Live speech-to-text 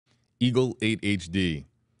Eagle 8 HD,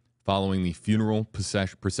 following the funeral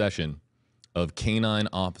procession of Canine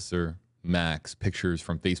Officer Max. Pictures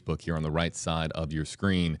from Facebook here on the right side of your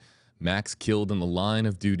screen. Max killed in the line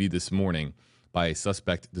of duty this morning by a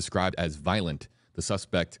suspect described as violent. The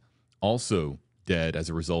suspect also dead as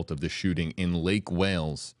a result of the shooting in Lake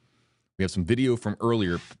Wales. We have some video from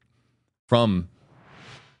earlier from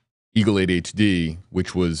Eagle 8 HD,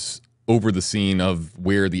 which was over the scene of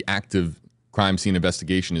where the active crime scene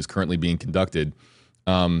investigation is currently being conducted.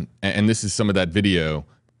 And this is some of that video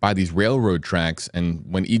by these railroad tracks. And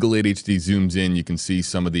when Eagle 8 HD zooms in, you can see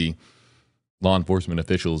some of the law enforcement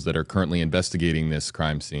officials that are currently investigating this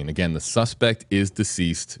crime scene. Again, the suspect is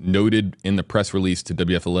deceased, noted in the press release to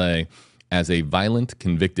WFLA as a violent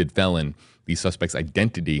convicted felon. The suspect's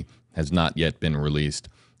identity has not yet been released.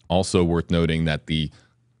 Also worth noting that the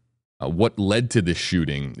what led to this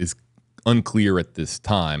shooting is unclear at this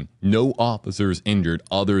time. No officers injured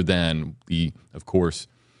other than of course,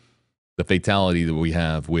 the fatality that we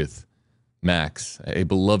have with Max, a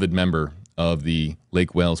beloved member of the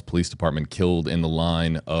Lake Wales Police Department, killed in the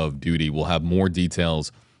line of duty. We'll have more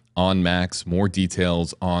details on Max, more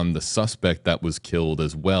details on the suspect that was killed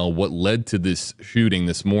as well. What led to this shooting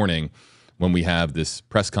this morning when we have this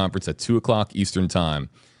press conference at 2 o'clock Eastern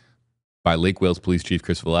Time by Lake Wales Police Chief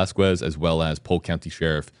Chris Velasquez, as well as Polk County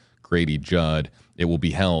Sheriff Grady Judd. It will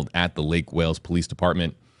be held at the Lake Wales Police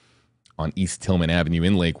Department on East Tillman Avenue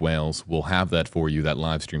in Lake Wales. We'll have that for you, that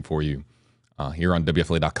live stream for you here on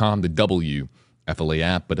WFLA.com, the WFLA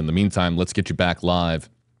app. But in the meantime, let's get you back live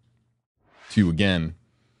to, again,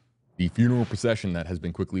 the funeral procession that has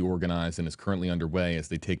been quickly organized and is currently underway as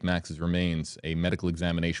they take Max's remains. A medical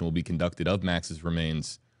examination will be conducted of Max's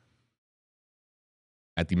remains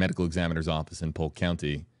at the medical examiner's office in Polk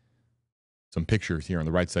County. Some pictures here on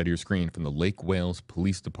the right side of your screen from the Lake Wales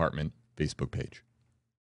Police Department Facebook page.